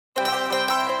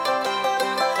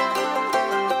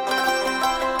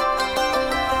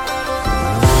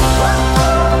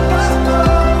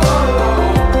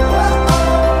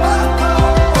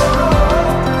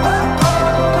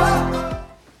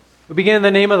We begin in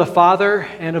the name of the Father,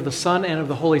 and of the Son, and of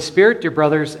the Holy Spirit, dear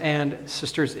brothers and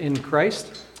sisters in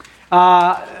Christ.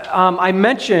 I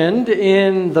mentioned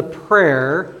in the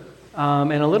prayer,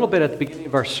 and a little bit at the beginning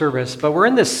of our service, but we're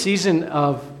in this season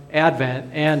of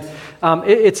Advent, and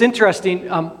it's interesting.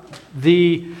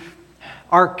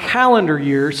 Our calendar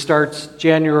year starts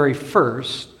January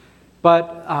 1st,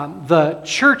 but the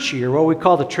church year, what we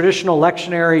call the traditional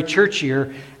lectionary church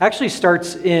year, actually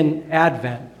starts in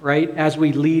Advent, right, as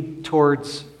we lead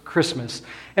towards Christmas.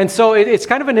 And so it's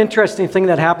kind of an interesting thing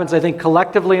that happens, I think,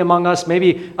 collectively among us,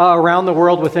 maybe around the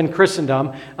world within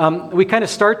Christendom. We kind of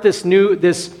start this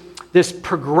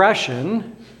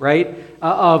progression, right,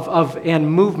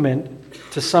 and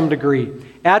movement to some degree.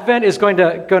 Advent is going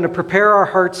to prepare our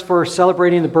hearts for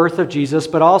celebrating the birth of Jesus,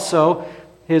 but also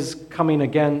His coming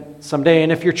again someday.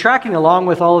 And if you're tracking along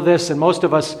with all of this, and most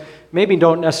of us maybe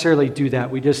don't necessarily do that,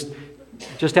 we just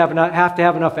have to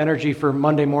have enough energy for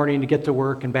Monday morning to get to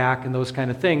work and back and those kind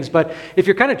of things. But if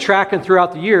you're kind of tracking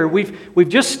throughout the year, we've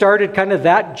just started kind of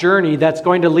that journey that's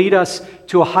going to lead us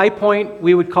to a high point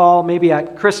we would call maybe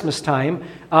at Christmas time,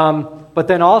 but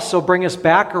then also bring us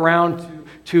back around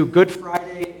to Good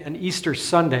Friday and Easter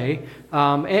Sunday,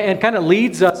 and kind of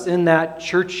leads us in that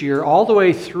church year all the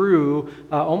way through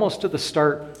almost to the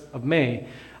start of May.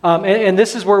 And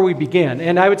this is where we begin.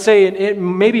 And I would say it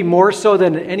maybe more so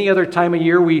than any other time of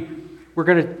year, we're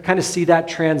going to kind of see that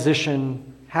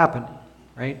transition happen,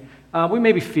 right? We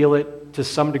maybe feel it to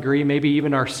some degree. Maybe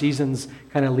even our seasons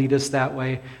kind of lead us that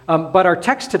way. But our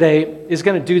text today is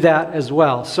going to do that as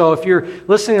well. So if you're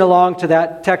listening along to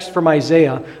that text from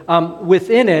Isaiah,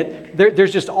 within it,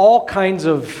 there's just all kinds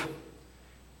of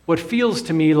what feels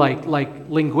to me like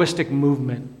linguistic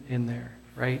movement in there,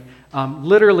 right?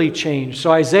 Literally change.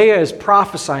 So Isaiah is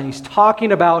prophesying. He's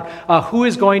talking about who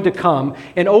is going to come.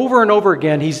 And over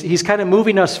again, he's kind of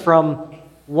moving us from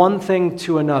one thing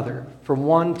to another, from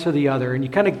one to the other. And you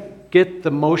kind of get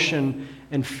the motion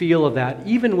and feel of that,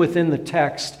 even within the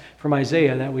text from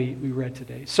Isaiah that we read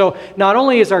today. So not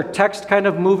only is our text kind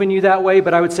of moving you that way,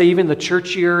 but I would say even the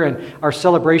church year and our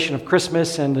celebration of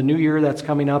Christmas and the new year that's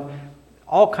coming up,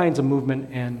 all kinds of movement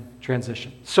and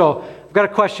transition. So I've got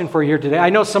a question for you here today. I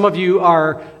know some of you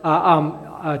are,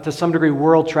 to some degree,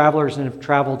 world travelers and have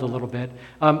traveled a little bit.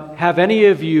 Have any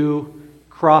of you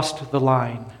crossed the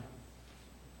line?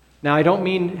 Now, I don't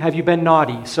mean have you been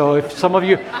naughty. So if some of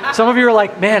you are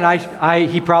like, man,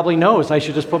 he probably knows. I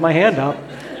should just put my hand up.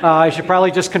 I should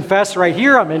probably just confess right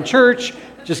here. I'm in church.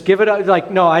 Just give it up. Like,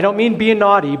 no, I don't mean being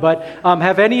naughty. But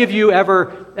have any of you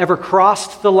ever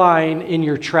crossed the line in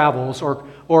your travels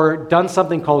or done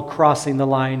something called crossing the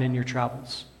line in your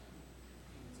travels?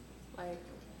 Like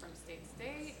from state to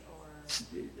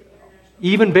state, or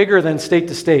even bigger than state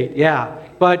to state. Yeah,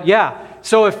 but yeah.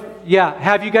 So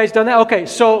have you guys done that? Okay,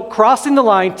 so crossing the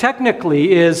line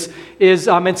technically is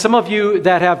and some of you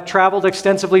that have traveled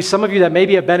extensively, some of you that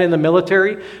maybe have been in the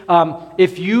military,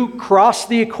 if you cross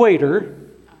the equator,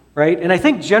 right, and I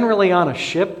think generally on a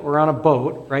ship or on a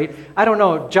boat, right? I don't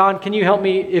know, John, can you help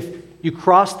me? If you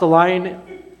cross the line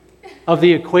of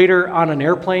the equator on an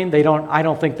airplane, I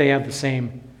don't think they have the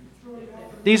same.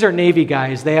 These are Navy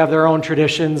guys. They have their own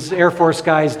traditions. Air Force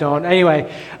guys don't.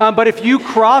 Anyway, but if you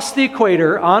cross the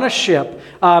equator on a ship,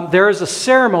 there is a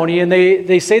ceremony, and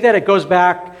they say that it goes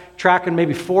back, tracking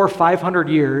maybe 400 or 500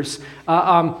 years,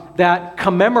 that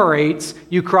commemorates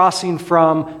you crossing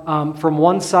from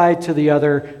one side to the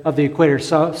other of the equator.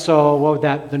 So what would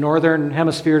that? The northern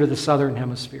hemisphere to the southern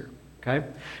hemisphere. Okay?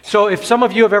 So if some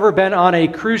of you have ever been on a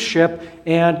cruise ship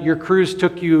and your cruise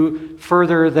took you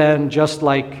further than just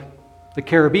like the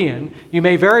Caribbean, you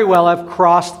may very well have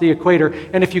crossed the equator.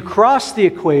 And if you cross the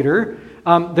equator,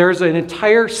 there's an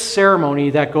entire ceremony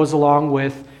that goes along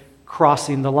with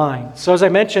crossing the line. So as I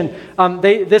mentioned,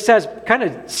 this has kind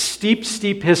of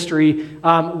steep history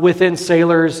within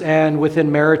sailors and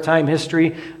within maritime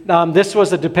history. This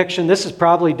was a depiction, this is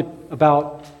probably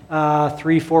about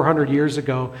 300-400 years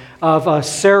ago, of a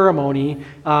ceremony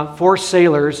for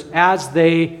sailors as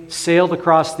they sailed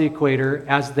across the equator,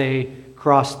 as they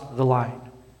crossed the line.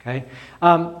 Okay.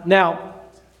 Now,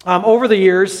 over the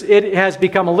years, it has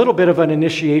become a little bit of an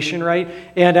initiation, right?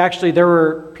 And actually, there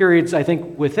were periods, I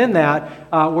think, within that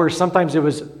where sometimes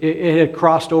it had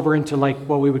crossed over into like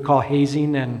what we would call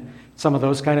hazing and some of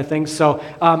those kind of things. So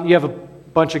you have a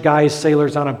bunch of guys,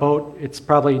 sailors on a boat, it's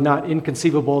probably not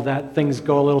inconceivable that things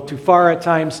go a little too far at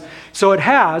times. So it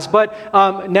has, but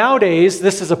nowadays,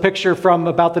 this is a picture from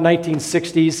about the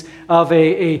 1960s of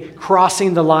a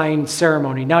crossing the line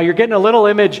ceremony. Now you're getting a little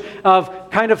image of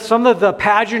kind of some of the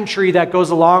pageantry that goes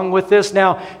along with this.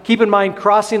 Now, keep in mind,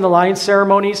 crossing the line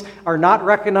ceremonies are not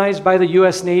recognized by the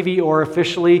U.S. Navy or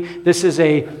officially. This is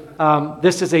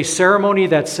a ceremony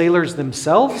that sailors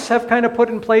themselves have kind of put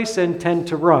in place and tend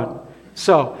to run.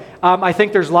 So I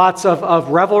think there's lots of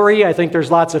revelry. I think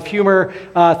there's lots of humor,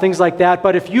 things like that.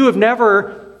 But if you have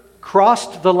never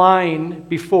crossed the line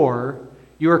before,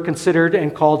 you are considered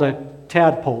and called a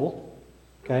tadpole.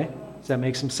 Okay? Does that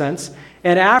make some sense?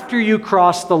 And after you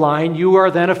cross the line, you are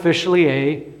then officially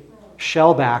a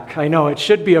shellback. I know, it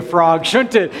should be a frog,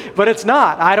 shouldn't it? But it's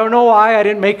not. I don't know why. I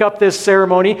didn't make up this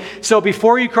ceremony. So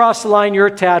before you cross the line, you're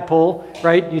a tadpole,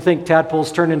 right? You think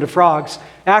tadpoles turn into frogs.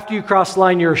 After you cross the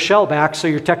line, you're a shellback, so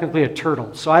you're technically a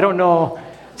turtle. So I don't know.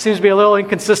 Seems to be a little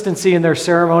inconsistency in their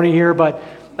ceremony here, but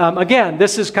again,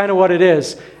 this is kind of what it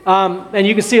is. And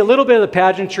you can see a little bit of the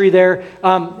pageantry there.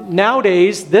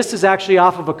 Nowadays, this is actually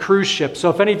off of a cruise ship. So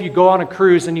if any of you go on a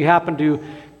cruise and you happen to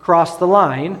cross the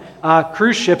line,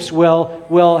 cruise ships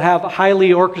will have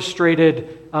highly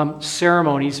orchestrated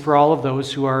ceremonies for all of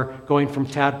those who are going from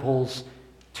tadpoles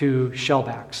to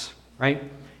shellbacks, right?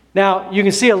 Now, you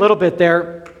can see a little bit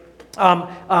there.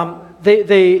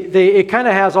 It kind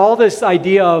of has all this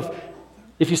idea of,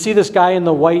 if you see this guy in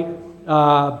the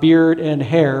white beard and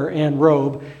hair and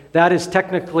robe, that is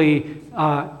technically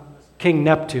King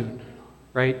Neptune,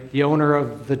 right? The owner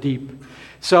of the deep.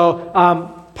 So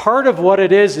part of what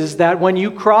it is that when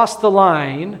you cross the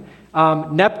line,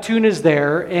 Neptune is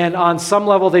there, and on some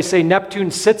level they say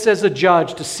Neptune sits as a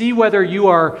judge to see whether you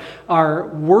are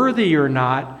worthy or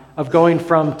not of going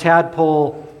from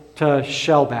tadpole to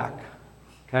shellback.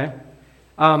 Okay?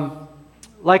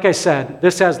 Like I said,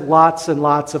 this has lots and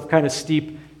lots of kind of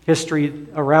steep history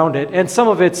around it, and some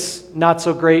of it's not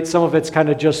so great, some of it's kind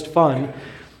of just fun.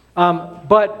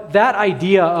 But that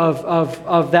idea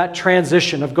of that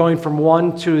transition of going from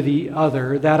one to the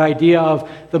other, that idea of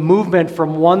the movement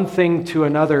from one thing to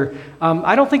another,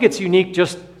 I don't think it's unique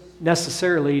just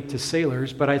necessarily to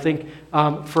sailors, but I think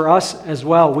for us as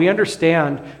well, we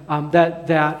understand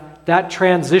that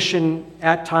transition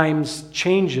at times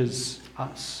changes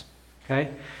us.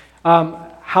 Okay?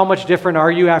 How much different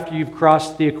are you after you've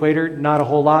crossed the equator? Not a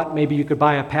whole lot. Maybe you could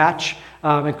buy a patch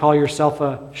and call yourself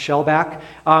a shellback.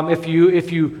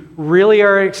 If you really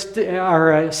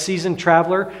are a seasoned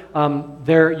traveler,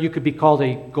 you could be called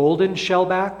a golden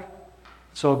shellback.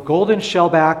 So a golden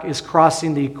shellback is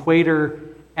crossing the equator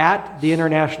at the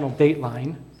international date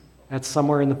line. That's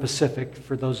somewhere in the Pacific,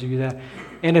 for those of you that.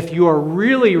 And if you are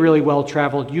really, really well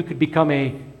traveled, you could become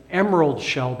a emerald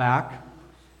shellback,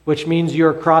 which means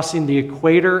you're crossing the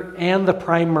equator and the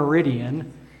prime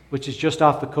meridian, which is just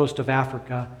off the coast of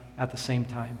Africa, at the same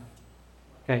time.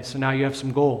 Okay, so now you have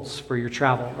some goals for your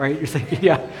travel, right? You're thinking,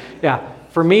 yeah.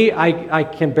 For me, I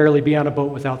can barely be on a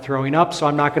boat without throwing up, so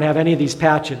I'm not going to have any of these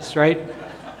patches, right?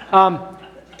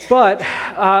 But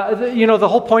the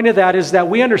whole point of that is that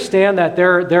we understand that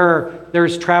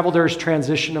there's travel, there's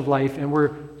transition of life, and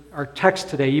our text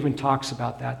today even talks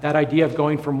about that idea of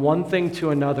going from one thing to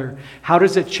another. How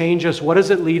does it change us? What does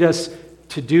it lead us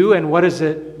to do, and what does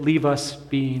it leave us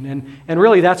being? And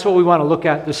really, that's what we want to look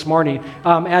at this morning.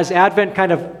 As Advent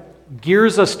kind of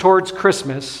gears us towards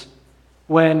Christmas,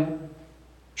 when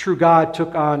true God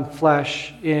took on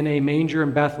flesh in a manger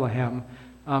in Bethlehem,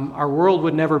 our world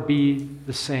would never be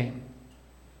the same.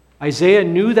 Isaiah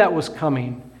knew that was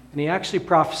coming, and he actually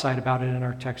prophesied about it in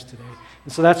our text today.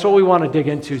 And so that's what we want to dig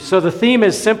into. So the theme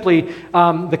is simply,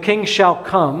 the King shall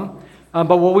come.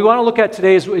 But what we want to look at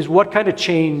today is what kind of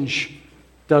change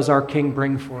does our King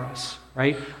bring for us,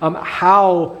 right?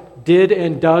 How did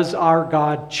and does our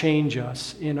God change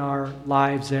us in our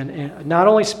lives, and not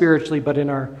only spiritually, but in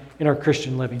our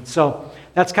Christian living? So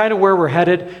that's kind of where we're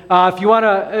headed. If you want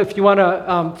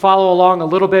to follow along a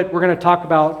little bit, we're going to talk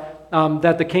about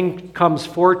that the King comes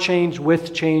for change,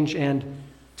 with change, and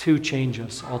to change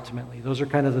us ultimately. Those are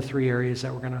kind of the three areas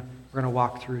that we're going to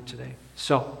walk through today.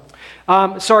 So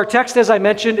our text, as I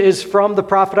mentioned, is from the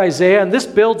prophet Isaiah, and this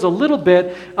builds a little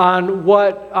bit on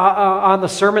on the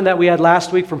sermon that we had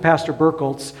last week from Pastor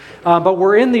Burkholtz. But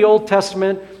we're in the Old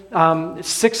Testament,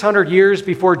 600 years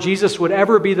before Jesus would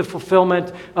ever be the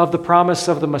fulfillment of the promise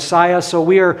of the Messiah. So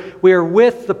we are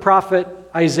with the prophet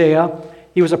Isaiah.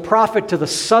 He was a prophet to the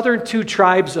southern two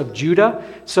tribes of Judah.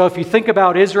 So if you think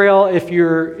about Israel, if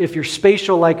you're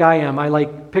spatial like I am, I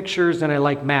like pictures and I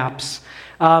like maps.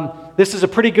 This is a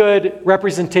pretty good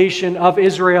representation of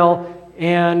Israel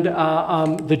and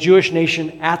the Jewish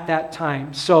nation at that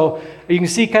time. So you can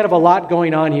see kind of a lot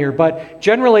going on here. But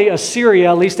generally,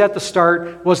 Assyria, at least at the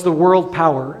start, was the world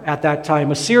power at that time.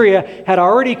 Assyria had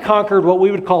already conquered what we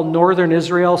would call northern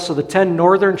Israel. So the 10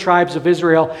 northern tribes of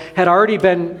Israel had already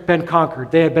been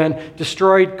conquered. They had been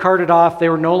destroyed, carted off. They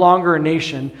were no longer a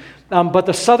nation. But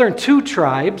the southern 2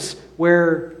 tribes,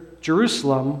 where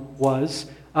Jerusalem was,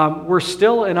 were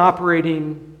still an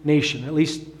operating nation, at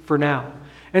least for now.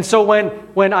 And so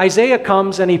when Isaiah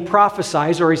comes and he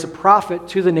prophesies, or he's a prophet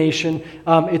to the nation,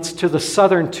 it's to the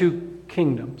southern 2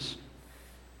 kingdoms.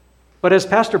 But as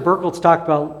Pastor Burkholz talked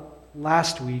about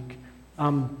last week,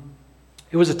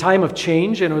 it was a time of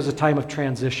change and it was a time of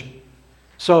transition.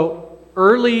 So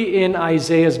early in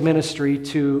Isaiah's ministry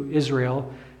to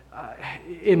Israel,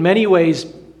 in many ways,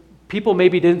 people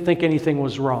maybe didn't think anything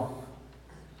was wrong,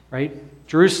 right?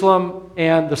 Jerusalem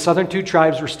and the southern 2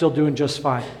 tribes were still doing just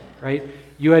fine, right?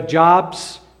 You had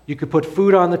jobs, you could put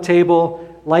food on the table,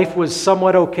 life was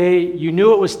somewhat okay. You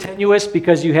knew it was tenuous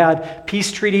because you had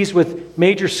peace treaties with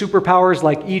major superpowers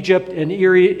like Egypt and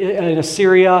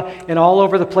Assyria and all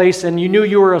over the place, and you knew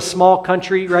you were a small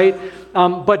country, right?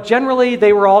 But generally,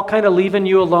 they were all kind of leaving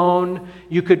you alone.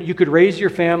 You could raise your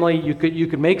family, you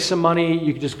could make some money,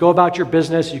 you could just go about your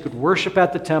business, you could worship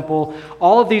at the temple.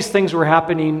 All of these things were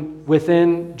happening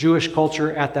within Jewish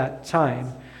culture at that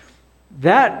time.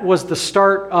 That was the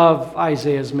start of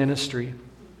Isaiah's ministry,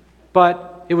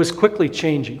 but it was quickly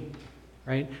changing,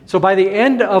 right? So by the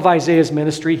end of Isaiah's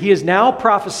ministry, he is now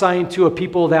prophesying to a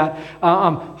people that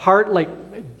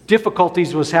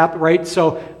difficulties was happening, right?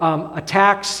 So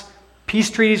attacks, peace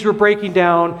treaties were breaking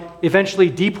down, eventually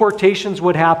deportations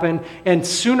would happen, and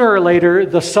sooner or later,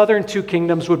 the southern 2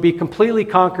 kingdoms would be completely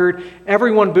conquered.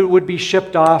 Everyone would be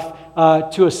shipped off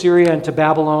to Assyria and to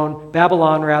Babylon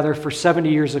for 70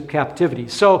 years of captivity.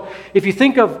 So if you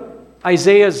think of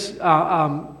Isaiah's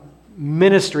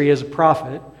ministry as a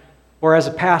prophet or as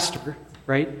a pastor,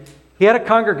 right? He had a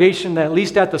congregation that, at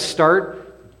least at the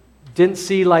start, didn't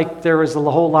see like there was a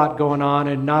whole lot going on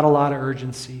and not a lot of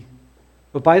urgency.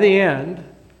 But by the end,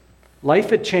 life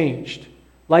had changed.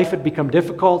 Life had become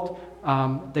difficult.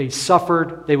 They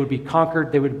suffered. They would be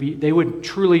conquered. They would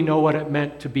truly know what it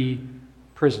meant to be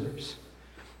prisoners.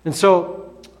 And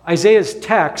so Isaiah's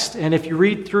text, and if you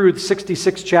read through the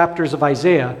 66 chapters of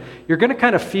Isaiah, you're going to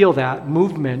kind of feel that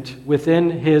movement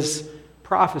within his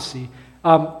prophecy.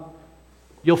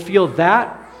 You'll feel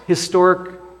that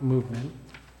historic movement,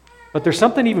 but there's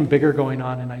something even bigger going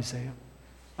on in Isaiah.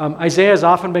 Isaiah has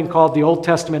often been called the Old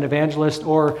Testament evangelist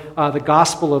or the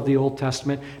gospel of the Old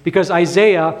Testament because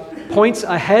Isaiah points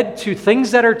ahead to things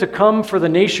that are to come for the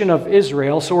nation of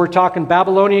Israel. So we're talking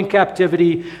Babylonian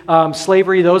captivity,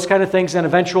 slavery, those kind of things, and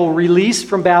eventual release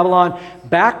from Babylon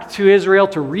back to Israel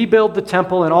to rebuild the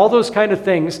temple and all those kind of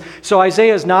things. So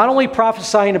Isaiah is not only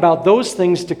prophesying about those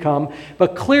things to come,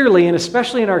 but clearly, and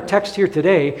especially in our text here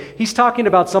today, he's talking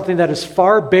about something that is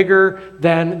far bigger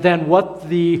than what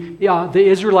the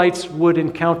Israelites would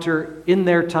encounter in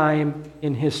their time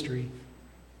in history.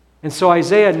 And so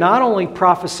Isaiah not only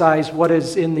prophesies what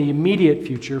is in the immediate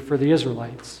future for the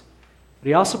Israelites, but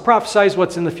he also prophesies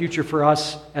what's in the future for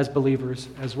us as believers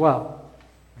as well.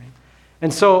 Right?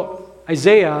 And so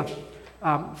Isaiah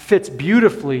fits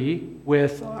beautifully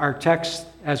with our text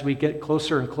as we get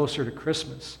closer and closer to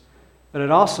Christmas. But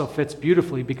it also fits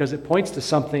beautifully because it points to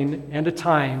something and a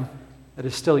time that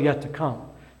is still yet to come.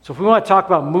 So if we want to talk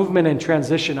about movement and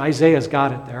transition, Isaiah's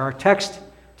got it there. Our text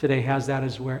today has that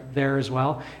there as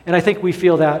well. And I think we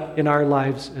feel that in our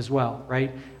lives as well,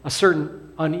 right? A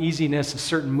certain uneasiness, a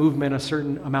certain movement, a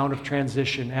certain amount of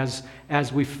transition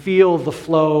as we feel the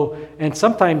flow and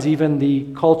sometimes even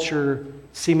the culture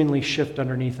seemingly shift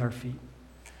underneath our feet.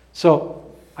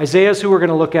 So Isaiah's who we're going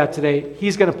to look at today.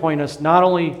 He's going to point us not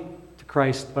only to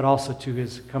Christ, but also to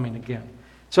his coming again.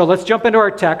 So let's jump into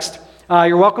our text.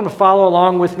 You're welcome to follow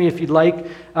along with me if you'd like.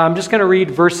 I'm just going to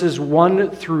read verses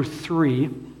 1 through 3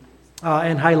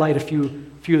 and highlight a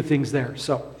few things there.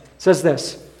 So it says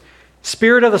this: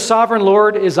 Spirit of the sovereign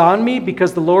Lord is on me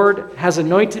because the Lord has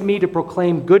anointed me to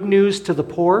proclaim good news to the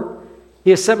poor.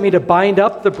 He has sent me to bind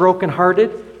up the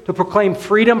brokenhearted, to proclaim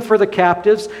freedom for the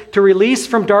captives, to release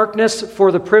from darkness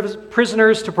for the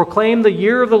prisoners, to proclaim the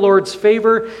year of the Lord's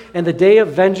favor and the day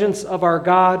of vengeance of our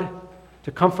God,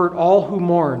 to comfort all who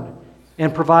mourn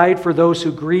and provide for those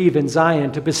who grieve in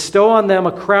Zion, to bestow on them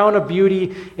a crown of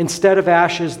beauty instead of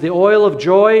ashes, the oil of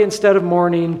joy instead of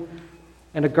mourning,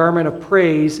 and a garment of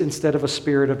praise instead of a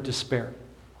spirit of despair.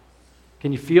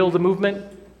 Can you feel the movement?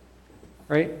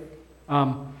 Right?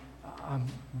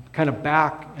 kind of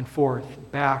back and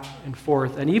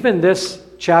forth. And even this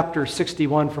chapter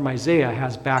 61 from Isaiah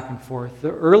has back and forth.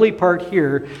 The early part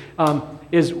here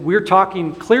is we're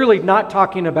clearly not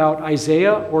talking about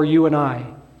Isaiah or you and I,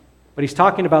 but he's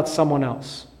talking about someone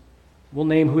else. We'll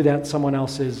name who that someone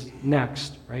else is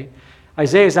next, right?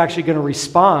 Isaiah is actually going to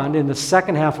respond in the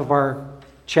second half of our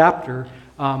chapter,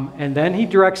 and then he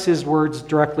directs his words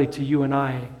directly to you and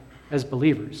I as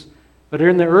believers. But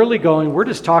in the early going, we're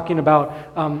just talking about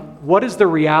what is the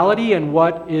reality and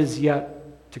what is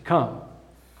yet to come.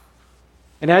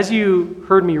 And as you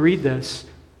heard me read this,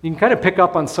 you can kind of pick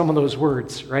up on some of those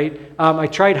words, right? I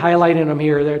tried highlighting them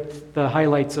here. The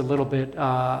highlight's a little bit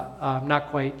not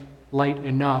quite light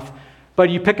enough. But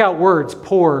you pick out words: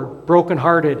 poor,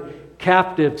 brokenhearted,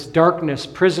 captives, darkness,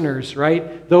 prisoners,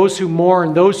 right? Those who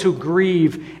mourn, those who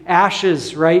grieve,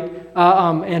 ashes, right?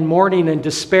 And mourning and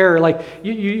despair. Like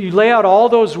you lay out all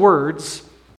those words,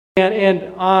 and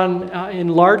in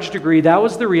large degree, that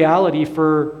was the reality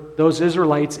for those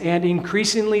Israelites, and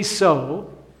increasingly so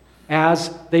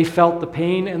as they felt the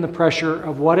pain and the pressure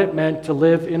of what it meant to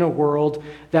live in a world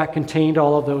that contained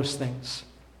all of those things.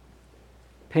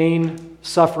 Pain,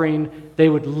 suffering, they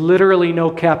would literally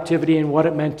know captivity and what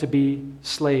it meant to be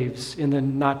slaves in the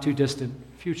not too distant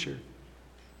future.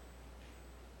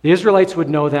 The Israelites would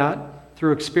know that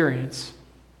through experience.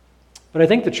 But I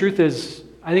think the truth is,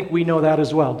 I think we know that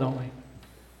as well, don't we?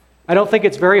 I don't think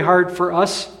it's very hard for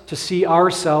us to see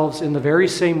ourselves in the very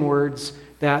same words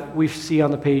that we see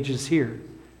on the pages here,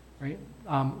 right?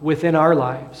 Within our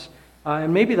lives.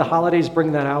 And maybe the holidays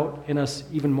bring that out in us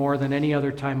even more than any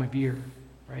other time of year,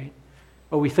 right?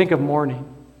 But we think of mourning,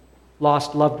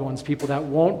 lost loved ones, people that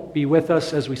won't be with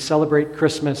us as we celebrate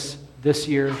Christmas this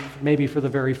year, maybe for the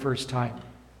very first time,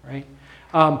 right?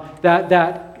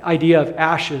 That idea of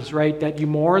ashes, right? That you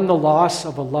mourn the loss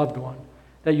of a loved one,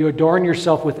 that you adorn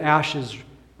yourself with ashes,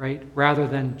 right? Rather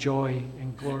than joy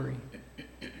and glory.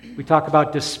 We talk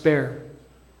about despair.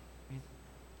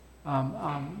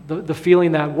 The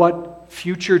feeling that what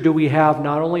future do we have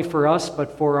not only for us,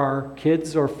 but for our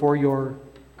kids or for your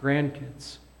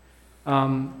grandkids.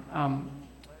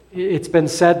 It's been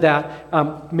said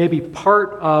that maybe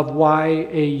part of why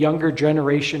a younger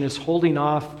generation is holding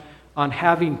off on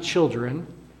having children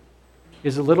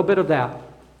is a little bit of that,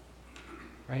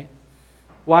 right?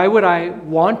 Why would I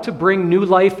want to bring new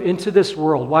life into this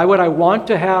world? Why would I want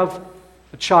to have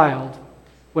a child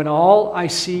when all I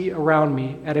see around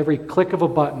me at every click of a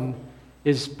button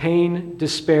is pain,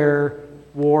 despair,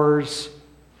 wars,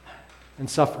 and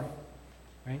suffering,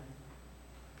 right?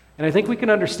 And I think we can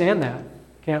understand that,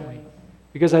 can't we?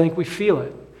 Because I think we feel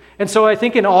it. And so I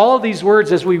think in all of these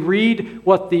words, as we read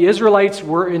what the Israelites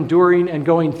were enduring and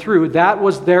going through, that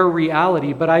was their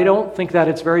reality, but I don't think that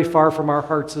it's very far from our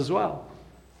hearts as well.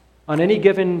 On any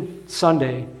given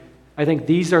Sunday, I think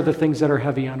these are the things that are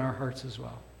heavy on our hearts as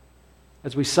well.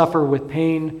 As we suffer with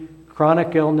pain,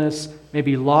 chronic illness,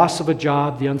 maybe loss of a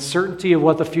job, the uncertainty of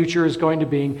what the future is going to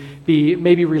be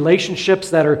maybe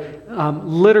relationships that are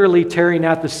literally tearing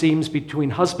at the seams between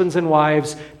husbands and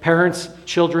wives, parents,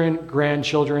 children,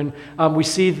 grandchildren. We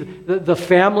see the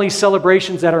family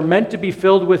celebrations that are meant to be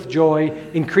filled with joy,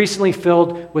 increasingly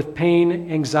filled with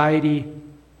pain, anxiety,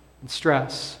 and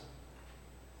stress.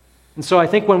 And so I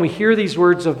think when we hear these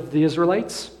words of the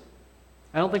Israelites,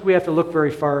 I don't think we have to look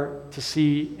very far to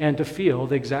see and to feel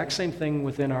the exact same thing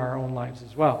within our own lives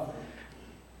as well.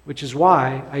 Which is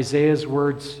why Isaiah's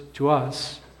words to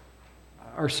us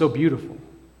are so beautiful.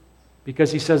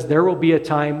 Because he says there will be a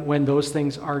time when those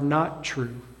things are not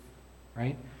true,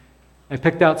 right? I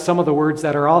picked out some of the words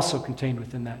that are also contained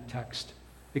within that text.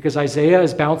 Because Isaiah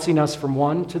is bouncing us from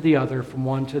one to the other, from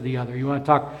one to the other. You want to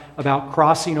talk about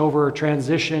crossing over or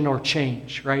transition or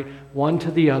change, right? One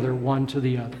to the other, one to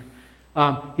the other.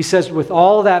 He says with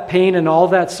all that pain and all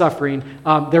that suffering,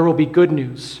 there will be good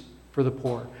news for the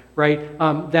poor, right?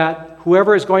 That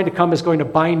whoever is going to come is going to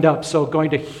bind up, so going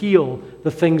to heal the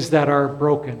things that are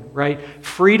broken, right?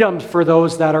 Freedom for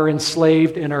those that are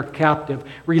enslaved and are captive.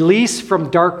 Release from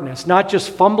darkness, not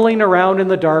just fumbling around in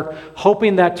the dark,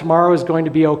 hoping that tomorrow is going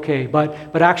to be okay,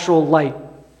 but actual light,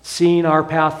 seeing our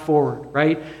path forward,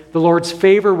 right? The Lord's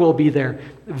favor will be there.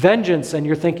 Vengeance, and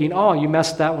you're thinking, oh, you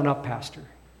messed that one up, Pastor.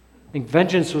 I think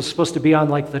vengeance was supposed to be on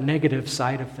like the negative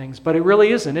side of things, but it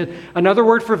really isn't. Another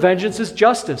word for vengeance is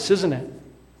justice, isn't it?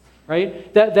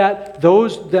 Right?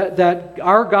 That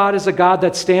our God is a God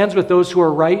that stands with those who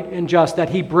are right and just, that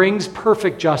he brings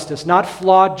perfect justice, not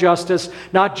flawed justice,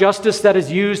 not justice that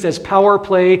is used as power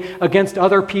play against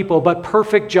other people, but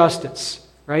perfect justice.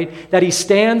 right? That he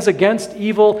stands against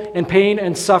evil and pain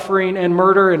and suffering and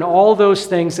murder and all those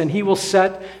things, and he will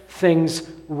set things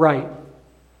right,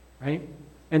 right?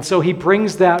 And so he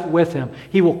brings that with him.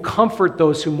 He will comfort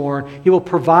those who mourn. He will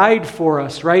provide for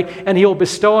us, right? And he will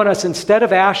bestow on us, instead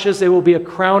of ashes, it will be a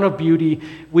crown of beauty.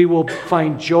 We will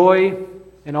find joy,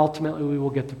 and ultimately we will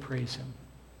get to praise him.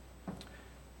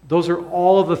 Those are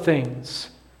all of the things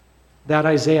that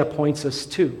Isaiah points us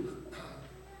to.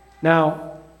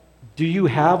 Now, do you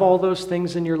have all those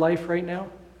things in your life right now?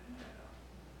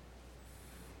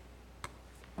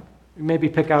 Maybe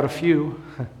pick out a few.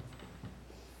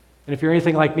 And if you're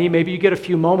anything like me, maybe you get a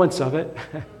few moments of it,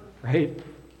 right?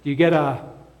 Do you get an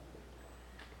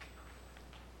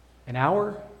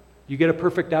hour? Do you get a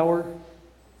perfect hour? Do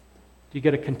you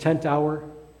get a content hour? Do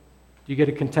you get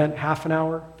a content half an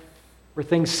hour? Where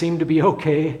things seem to be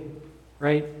okay,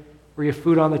 right? Where you have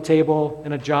food on the table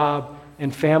and a job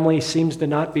and family seems to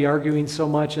not be arguing so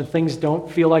much and things don't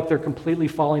feel like they're completely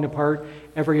falling apart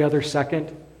every other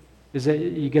second. Is it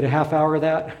you get a half hour of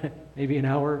that? Maybe an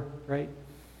hour, right?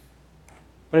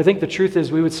 But I think the truth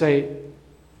is we would say,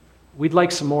 we'd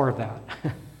like some more of that,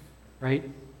 right?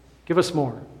 Give us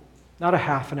more. Not a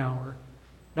half an hour,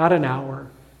 not an hour,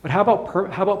 but how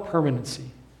about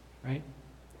permanency, right?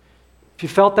 If you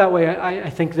felt that way, I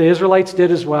think the Israelites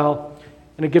did as well,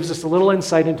 and it gives us a little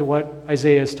insight into what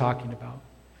Isaiah is talking about.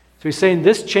 So he's saying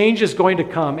this change is going to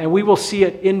come, and we will see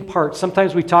it in part.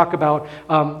 Sometimes we talk about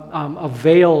a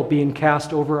veil being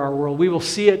cast over our world. We will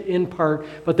see it in part,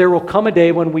 but there will come a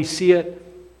day when we see it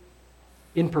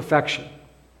in perfection,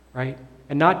 right?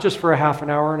 And not just for a half an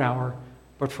hour,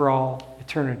 but for all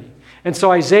eternity. And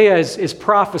so Isaiah is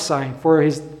prophesying for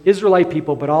his Israelite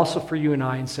people, but also for you and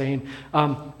I, and saying,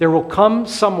 there will come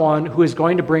someone who is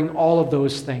going to bring all of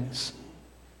those things.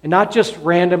 And not just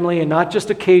randomly and not just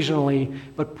occasionally,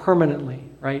 but permanently,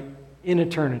 right? In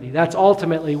eternity. That's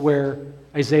ultimately where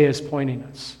Isaiah is pointing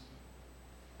us.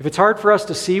 If it's hard for us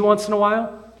to see once in a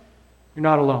while, you're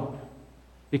not alone.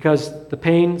 Because the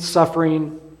pain,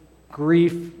 suffering,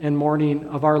 grief, and mourning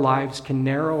of our lives can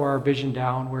narrow our vision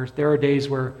down, where there are days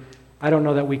where I don't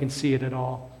know that we can see it at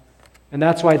all. And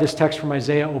that's why this text from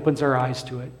Isaiah opens our eyes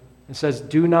to it. It says,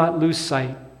 do not lose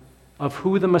sight of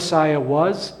who the Messiah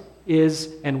was,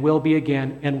 is, and will be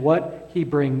again, and what he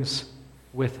brings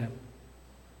with him.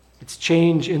 It's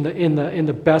change in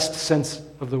the best sense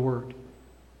of the word.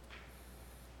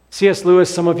 C.S.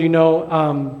 Lewis, some of you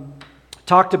know,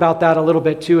 talked about that a little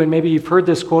bit too, and maybe you've heard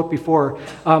this quote before,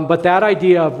 but that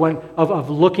idea of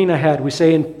looking ahead. We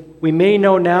say, we may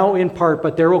know now in part,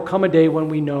 but there will come a day when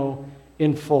we know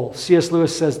in full. C.S.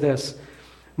 Lewis says this,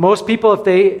 most people, if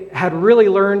they had really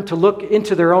learned to look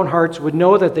into their own hearts, would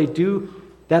know that they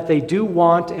do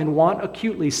want and want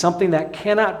acutely something that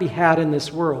cannot be had in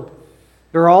this world.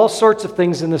 There are all sorts of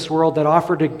things in this world that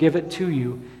offer to give it to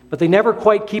you, but they never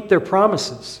quite keep their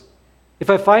promises. If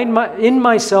I find in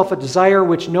myself a desire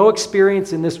which no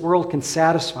experience in this world can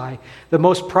satisfy, the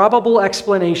most probable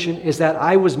explanation is that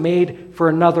I was made for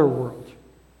another world.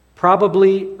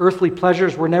 Probably earthly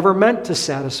pleasures were never meant to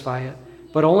satisfy it,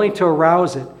 but only to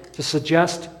arouse it, to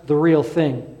suggest the real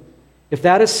thing. If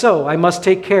that is so, I must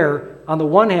take care, on the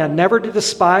one hand, never to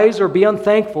despise or be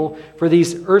unthankful for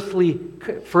these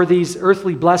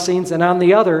earthly blessings, and on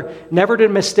the other, never to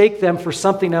mistake them for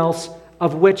something else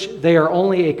of which they are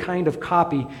only a kind of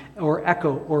copy or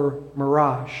echo or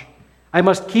mirage. I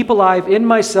must keep alive in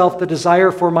myself the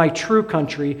desire for my true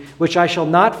country, which I shall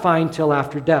not find till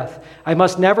after death. I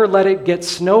must never let it get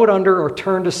snowed under or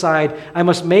turned aside. I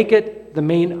must make it the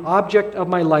main object of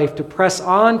my life to press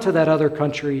on to that other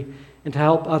country and to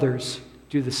help others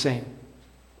do the same.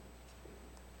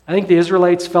 I think the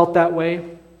Israelites felt that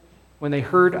way when they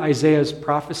heard Isaiah's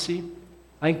prophecy.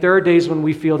 I think there are days when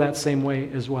we feel that same way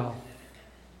as well.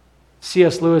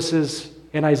 C.S. Lewis's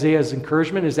and Isaiah's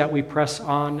encouragement is that we press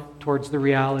on towards the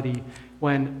reality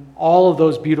when all of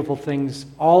those beautiful things,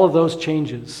 all of those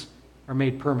changes are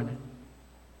made permanent.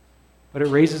 But it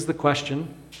raises the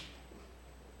question,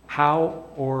 how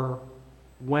or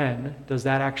when does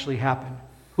that actually happen?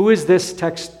 Who is this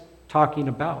text talking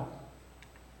about?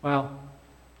 Well,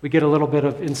 we get a little bit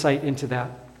of insight into that.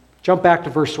 Jump back to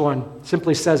verse 1. It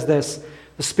simply says this,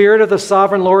 the Spirit of the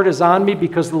Sovereign Lord is on me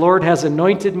because the Lord has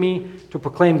anointed me to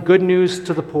proclaim good news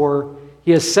to the poor.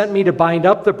 He has sent me to bind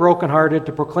up the brokenhearted,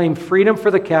 to proclaim freedom for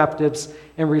the captives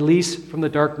and release from the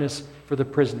darkness for the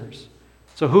prisoners.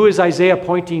 So who is Isaiah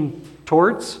pointing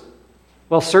towards?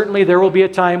 Well, certainly there will be a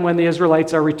time when the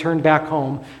Israelites are returned back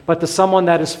home, but to someone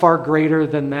that is far greater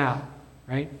than that,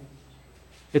 right?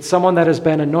 It's someone that has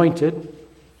been anointed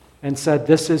and said,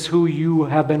 this is who you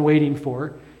have been waiting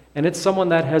for. and it's someone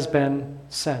that has been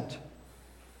sent.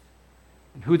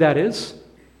 And who that is?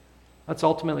 That's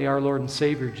ultimately our Lord and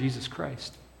Savior, Jesus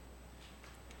Christ.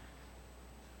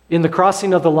 In the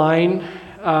crossing of the line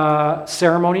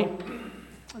ceremony,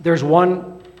 there's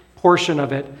one portion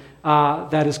of it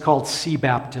that is called sea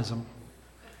baptism.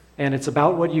 And it's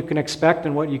about what you can expect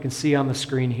and what you can see on the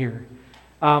screen here.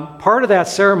 Part of that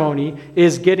ceremony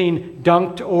is getting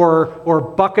dunked or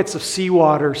buckets of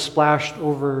seawater splashed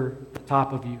over the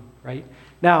top of you, right?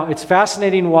 Now, it's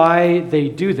fascinating why they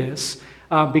do this,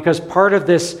 because part of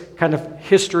this kind of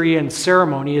history and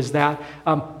ceremony is that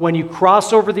when you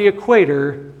cross over the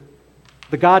equator,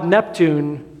 the god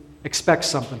Neptune expects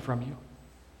something from you.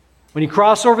 When you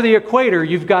cross over the equator,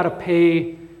 you've got to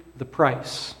pay the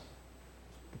price.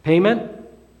 The payment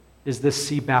is this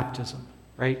sea baptism,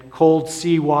 right? Cold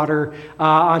sea water.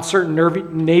 On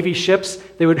certain Navy ships,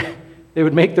 they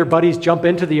would make their buddies jump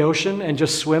into the ocean and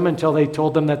just swim until they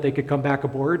told them that they could come back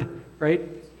aboard, right?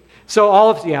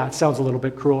 So it sounds a little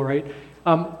bit cruel, right?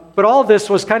 But all of this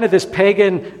was kind of this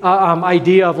pagan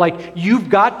idea of like, you've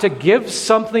got to give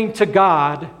something to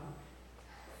God,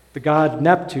 the god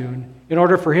Neptune, in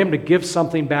order for him to give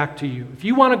something back to you. If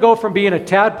you want to go from being a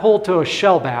tadpole to a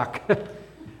shellback,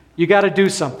 you got to do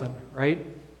something, right?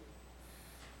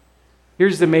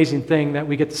 Here's the amazing thing that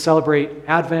we get to celebrate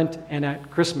Advent and at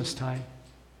Christmas time.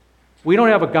 We don't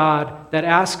have a God that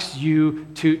asks you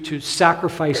to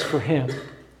sacrifice for him,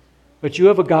 but you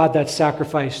have a God that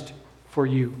sacrificed for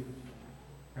you,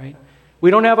 right? We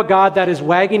don't have a God that is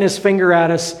wagging his finger at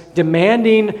us,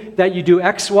 demanding that you do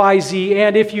X, Y, Z,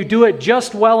 and if you do it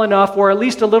just well enough, or at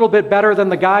least a little bit better than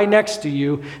the guy next to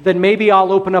you, then maybe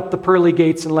I'll open up the pearly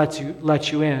gates and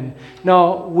let you in.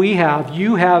 No,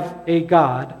 you have a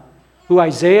God who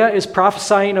Isaiah is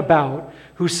prophesying about,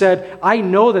 who said, I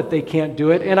know that they can't do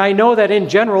it, and I know that in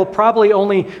general, probably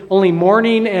only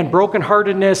mourning and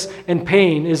brokenheartedness and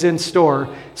pain is in store,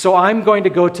 so I'm going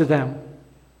to go to them.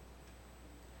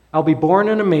 I'll be born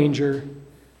in a manger,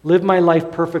 live my life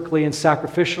perfectly and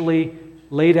sacrificially,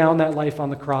 lay down that life on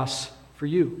the cross for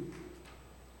you.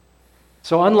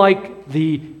 So unlike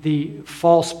the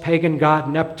false pagan god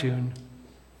Neptune,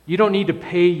 you don't need to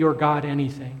pay your God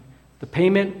anything. The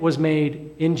payment was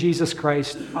made in Jesus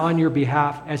Christ on your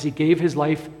behalf as he gave his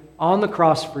life on the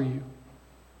cross for you.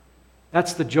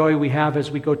 That's the joy we have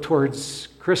as we go towards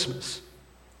Christmas,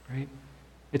 right?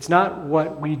 It's not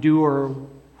what we do or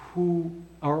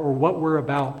what we're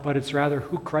about, but it's rather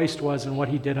who Christ was and what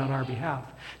he did on our behalf.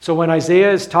 So when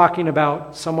Isaiah is talking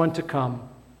about someone to come,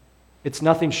 it's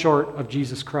nothing short of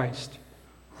Jesus Christ.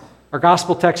 Our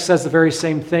gospel text says the very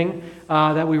same thing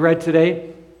that we read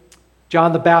today.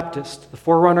 John the Baptist, the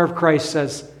forerunner of Christ,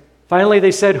 says, finally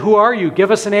they said, who are you? Give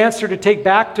us an answer to take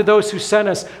back to those who sent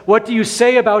us. What do you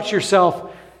say about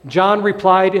yourself? John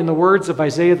replied in the words of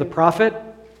Isaiah the prophet,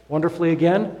 wonderfully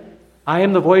again, I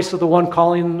am the voice of the one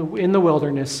calling in the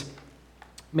wilderness,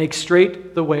 make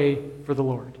straight the way for the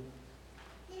Lord.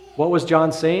 What was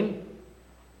John saying?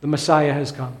 The Messiah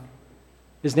has come.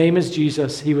 His name is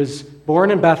Jesus. He was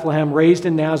born in Bethlehem, raised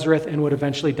in Nazareth, and would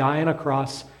eventually die on a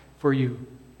cross for you,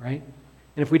 right?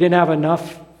 And if we didn't have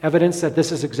enough evidence that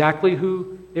this is exactly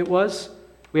who it was,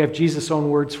 we have Jesus' own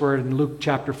words for it in Luke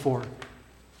chapter 4.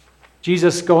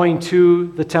 Jesus going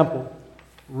to the temple,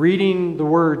 reading the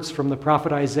words from the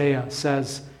prophet Isaiah,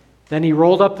 says, then he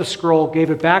rolled up the scroll,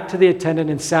 gave it back to the attendant,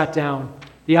 and sat down.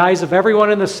 The eyes of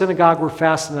everyone in the synagogue were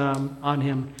fastened on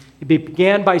him. He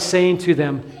began by saying to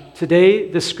them, today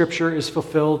this scripture is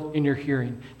fulfilled in your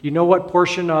hearing. Do you know what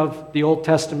portion of the Old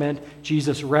Testament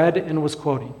Jesus read and was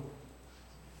quoting?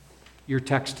 Your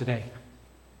text today,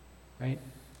 right?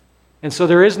 And so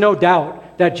there is no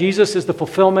doubt that Jesus is the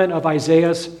fulfillment of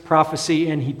Isaiah's prophecy,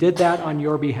 and he did that on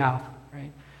your behalf.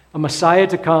 A Messiah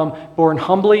to come, born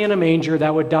humbly in a manger,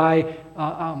 that would die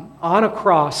on a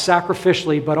cross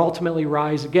sacrificially, but ultimately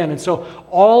rise again. And so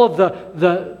all of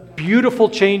the beautiful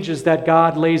changes that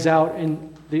God lays out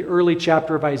in the early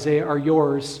chapter of Isaiah are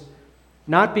yours,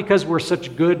 not because we're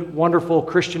such good, wonderful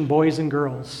Christian boys and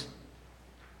girls,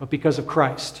 but because of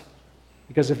Christ,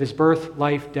 because of his birth,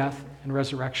 life, death, and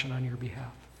resurrection on your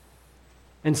behalf.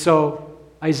 And so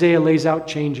Isaiah lays out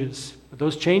changes, but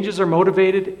those changes are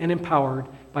motivated and empowered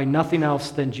by nothing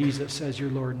else than Jesus as your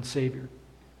Lord and Savior.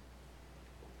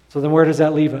 So then where does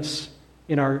that leave us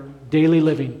in our daily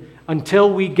living?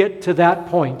 Until we get to that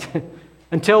point,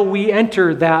 until we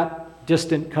enter that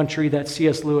distant country that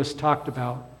C.S. Lewis talked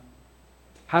about,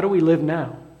 how do we live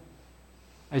now?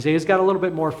 Isaiah's got a little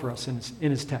bit more for us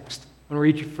in his text. I'm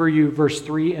going to read for you verse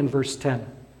 3 and verse 10. It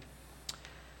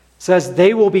says,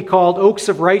 they will be called oaks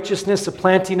of righteousness, a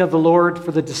planting of the Lord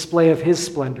for the display of his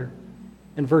splendor.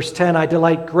 In verse 10, I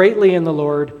delight greatly in the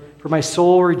Lord, for my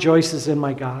soul rejoices in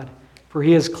my God. For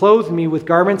he has clothed me with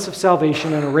garments of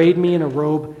salvation and arrayed me in a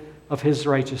robe of his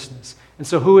righteousness. And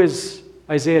so who is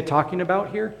Isaiah talking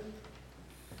about here?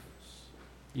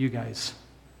 You guys.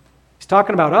 He's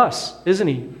talking about us, isn't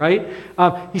he? Right?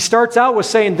 He starts out with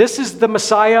saying, this is the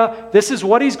Messiah. This is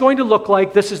what he's going to look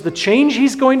like. This is the change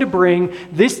he's going to bring.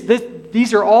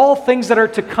 These are all things that are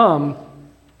to come.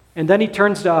 And then he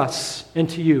turns to us and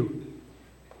to you.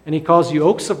 And he calls you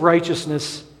oaks of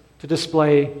righteousness to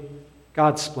display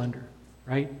God's splendor.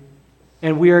 Right?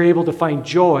 And we are able to find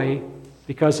joy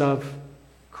because of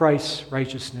Christ's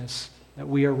righteousness that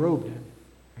we are robed in.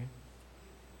 Right?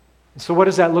 And so what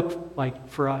does that look like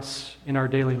for us in our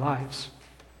daily lives?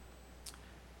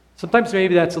 Sometimes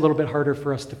maybe that's a little bit harder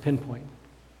for us to pinpoint.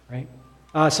 Right?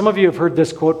 Some of you have heard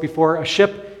this quote before: a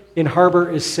ship in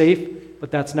harbor is safe, but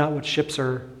that's not what ships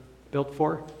are built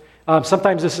for.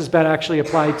 Sometimes this has been actually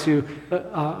applied to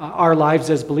our lives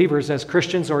as believers, as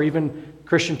Christians, or even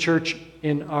Christian church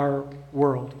in our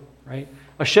world, right?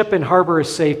 A ship in harbor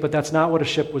is safe, but that's not what a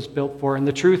ship was built for. And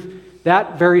the truth,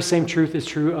 that very same truth is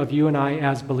true of you and I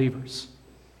as believers,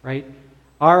 right?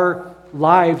 Our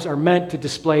lives are meant to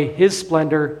display his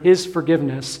splendor, his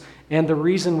forgiveness, and the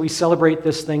reason we celebrate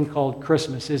this thing called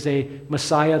Christmas is a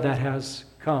Messiah that has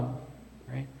come,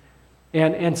 right?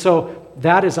 And so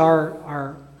that is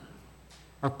our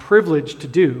privilege to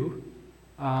do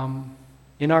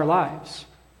in our lives.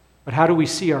 But how do we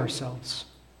see ourselves?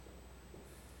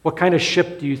 What kind of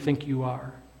ship do you think you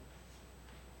are?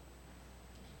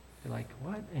 You're like,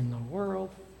 what in the world?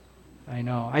 I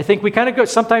know. I think we kind of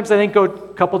sometimes go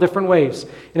a couple different ways.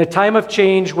 In a time of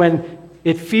change when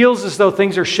it feels as though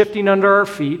things are shifting under our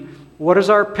feet, what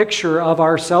is our picture of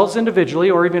ourselves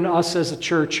individually, or even us as a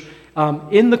church,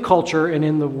 in the culture and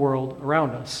in the world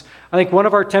around us? I think one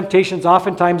of our temptations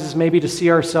oftentimes is maybe to see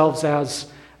ourselves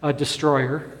as a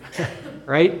destroyer,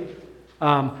 right?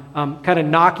 Kind of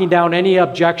knocking down any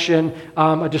objection,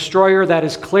 a destroyer that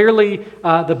is clearly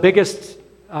the biggest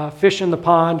fish in the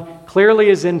pond, clearly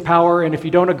is in power, and if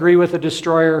you don't agree with a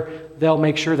destroyer, they'll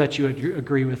make sure that you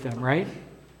agree with them, right?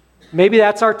 Maybe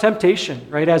that's our temptation,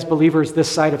 right, as believers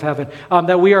this side of heaven,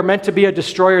 that we are meant to be a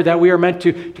destroyer, that we are meant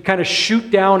to kind of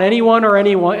shoot down anyone or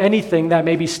anything that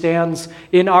maybe stands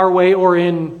in our way or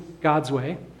in God's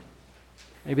way.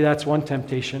 Maybe that's one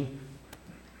temptation.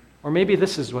 Or maybe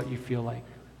this is what you feel like.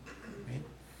 Right?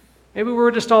 Maybe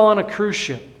we're just all on a cruise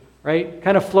ship, right,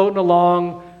 kind of floating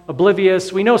along,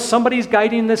 oblivious. We know somebody's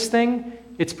guiding this thing.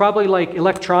 It's probably like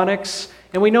electronics.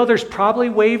 And we know there's probably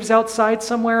waves outside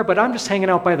somewhere, but I'm just hanging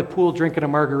out by the pool drinking a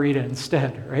margarita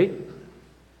instead, right?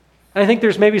 And I think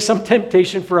there's maybe some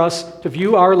temptation for us to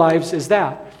view our lives as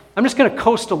that. I'm just going to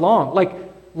coast along. Like,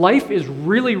 life is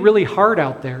really, really hard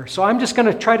out there, so I'm just going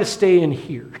to try to stay in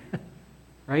here,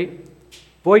 right?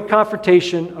 Avoid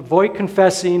confrontation, avoid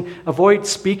confessing, avoid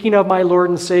speaking of my Lord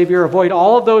and Savior, avoid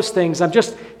all of those things. I'm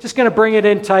just going to bring it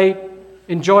in tight,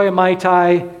 enjoy a Mai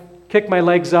Tai, kick my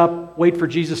legs up, wait for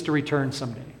Jesus to return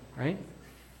someday, right?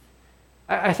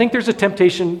 I think there's a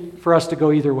temptation for us to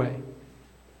go either way.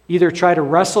 Either try to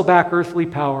wrestle back earthly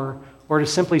power or to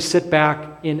simply sit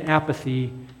back in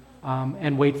apathy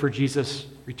and wait for Jesus'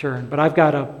 return. But I've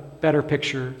got a better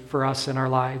picture for us in our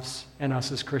lives and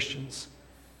us as Christians.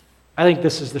 I think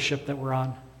this is the ship that we're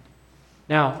on.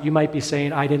 Now, you might be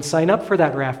saying, I didn't sign up for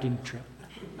that rafting trip.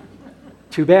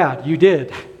 Too bad, you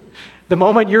did. The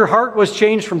moment your heart was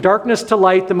changed from darkness to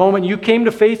light, the moment you came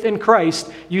to faith in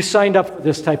Christ, you signed up for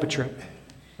this type of trip,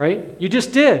 right? You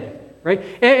just did, right?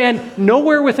 And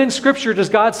nowhere within Scripture does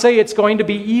God say it's going to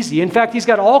be easy. In fact, he's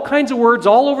got all kinds of words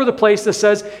all over the place that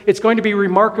says it's going to be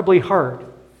remarkably hard.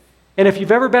 And if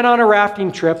you've ever been on a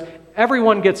rafting trip,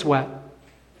 everyone gets wet.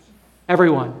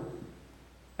 Everyone.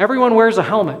 Everyone wears a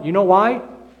helmet. You know why?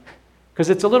 Because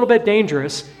it's a little bit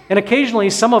dangerous, and occasionally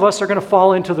some of us are going to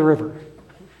fall into the river.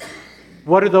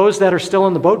 What do those that are still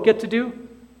in the boat get to do?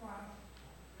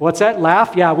 What's that?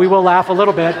 Laugh? Yeah, we will laugh a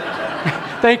little bit.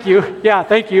 Thank you. Yeah,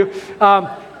 thank you.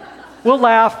 We'll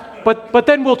laugh, but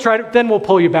then we'll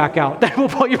pull you back out. Then we'll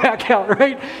pull you back out,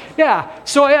 right? Yeah.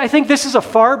 So I think this is a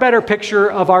far better picture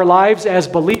of our lives as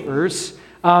believers,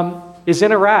 is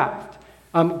in a raft.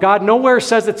 God nowhere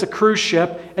says it's a cruise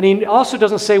ship, and he also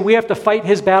doesn't say we have to fight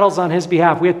his battles on his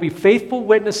behalf. We have to be faithful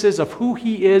witnesses of who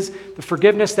he is, the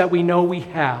forgiveness that we know we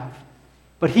have.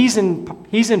 But he's in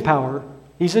power.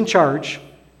 He's in charge.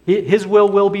 His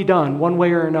will be done one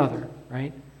way or another,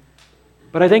 right?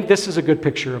 But I think this is a good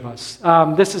picture of us.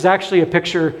 This is actually a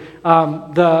picture,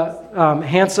 the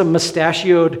handsome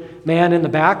mustachioed man in the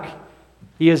back.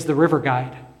 He is the river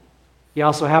guide. He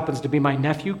also happens to be my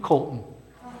nephew, Colton.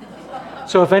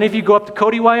 So if any of you go up to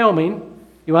Cody, Wyoming,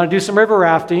 you want to do some river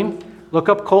rafting, look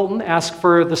up Colton, ask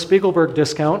for the Spiegelberg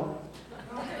discount.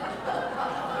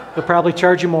 He'll probably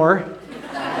charge you more,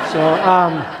 so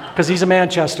because he's a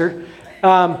Manchester.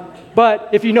 But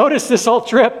if you notice this whole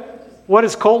trip, what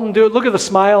does Colton do? Look at the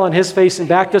smile on his face and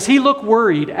back. Does he look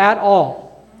worried at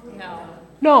all? No.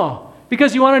 No,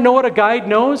 because you want to know what a guide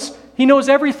knows? He knows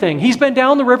everything. He's been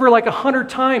down the river like 100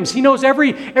 times. He knows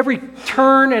every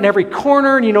turn and every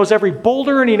corner, and he knows every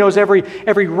boulder, and he knows every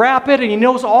rapid, and he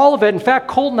knows all of it. In fact,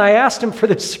 Colton, I asked him for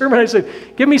this sermon. I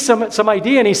said, give me some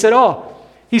idea. And he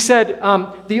said,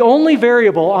 the only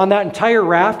variable on that entire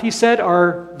raft, he said,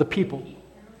 are the people.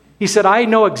 He said, I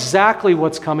know exactly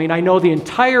what's coming. I know the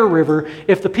entire river.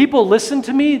 If the people listen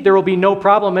to me, there will be no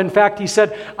problem. In fact, he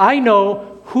said, I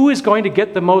know who is going to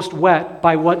get the most wet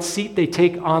by what seat they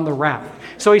take on the raft.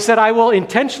 So he said, I will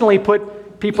intentionally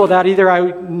put people that either I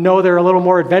know they're a little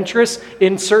more adventurous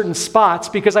in certain spots,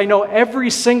 because I know every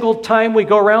single time we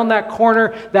go around that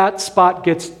corner, that spot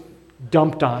gets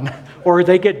dumped on, or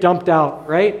they get dumped out,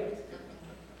 right?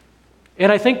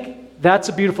 And I think that's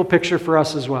a beautiful picture for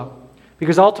us as well.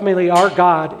 Because ultimately, our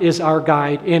God is our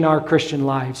guide in our Christian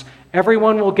lives.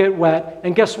 Everyone will get wet,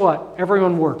 and guess what?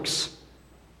 Everyone works.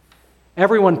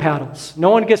 Everyone paddles.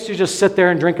 No one gets to just sit there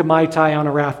and drink a Mai Tai on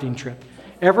a rafting trip.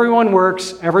 Everyone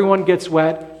works. Everyone gets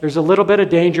wet. There's a little bit of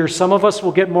danger. Some of us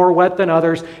will get more wet than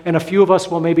others, and a few of us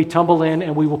will maybe tumble in,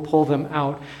 and we will pull them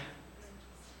out.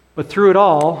 But through it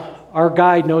all, our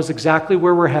guide knows exactly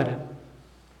where we're headed.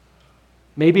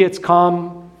 Maybe it's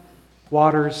calm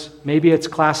waters, maybe it's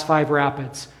class 5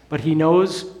 rapids, but he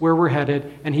knows where we're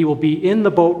headed, and he will be in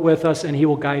the boat with us, and he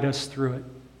will guide us through it.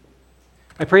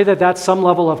 I pray that that's some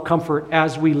level of comfort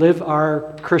as we live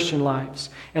our Christian lives.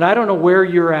 And I don't know where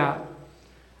you're at.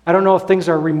 I don't know if things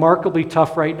are remarkably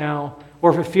tough right now,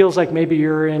 or if it feels like maybe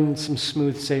you're in some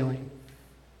smooth sailing.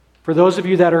 For those of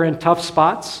you that are in tough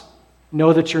spots,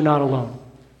 know that you're not alone,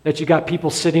 that you got people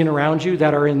sitting around you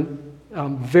that are in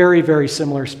very, very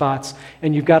similar spots,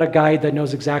 and you've got a guide that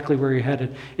knows exactly where you're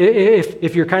headed.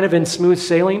 If you're kind of in smooth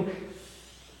sailing,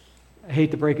 I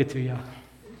hate to break it to you,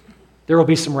 there will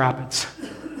be some rapids.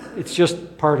 It's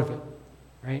just part of it,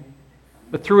 right?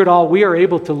 But through it all, we are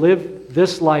able to live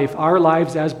this life, our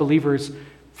lives as believers,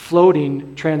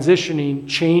 floating, transitioning,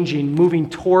 changing, moving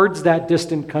towards that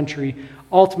distant country,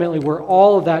 ultimately where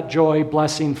all of that joy,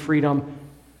 blessing, freedom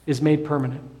is made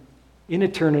permanent in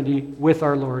eternity with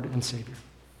our Lord and Savior.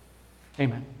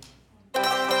 Amen.